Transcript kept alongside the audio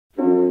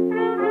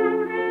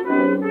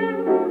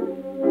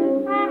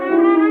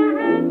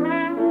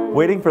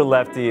Waiting for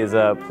Lefty is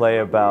a play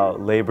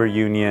about labor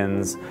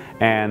unions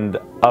and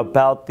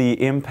about the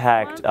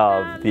impact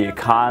of the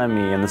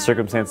economy and the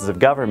circumstances of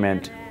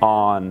government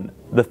on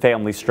the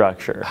family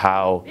structure.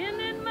 How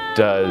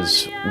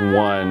does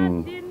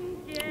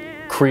one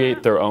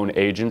create their own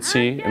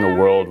agency in a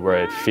world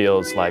where it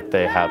feels like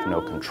they have no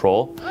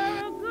control?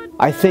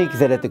 I think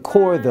that at the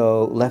core,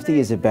 though, Lefty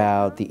is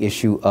about the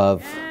issue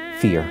of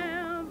fear.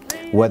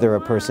 Whether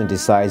a person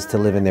decides to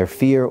live in their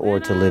fear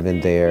or to live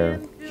in their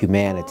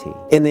humanity.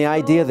 And the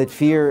idea that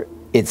fear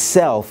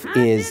itself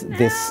is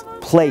this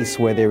place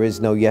where there is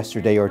no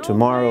yesterday or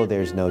tomorrow,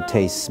 there's no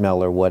taste,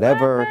 smell, or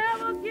whatever.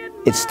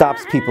 It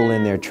stops people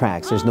in their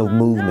tracks. There's no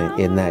movement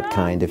in that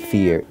kind of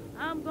fear.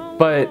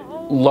 But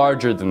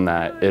larger than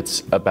that,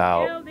 it's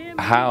about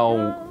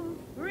how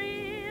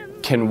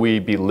can we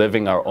be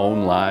living our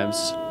own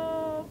lives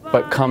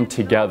but come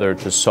together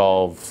to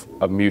solve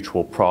a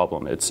mutual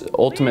problem.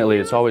 Ultimately,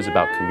 it's always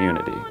about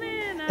community.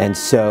 And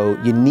so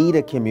you need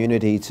a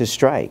community to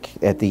strike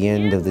at the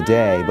end of the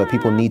day, but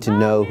people need to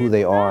know who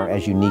they are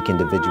as unique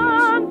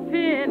individuals.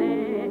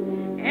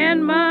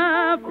 And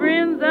my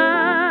friends,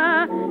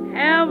 I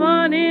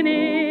haven't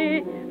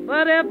any,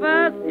 but if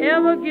I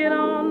ever get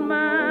on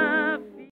my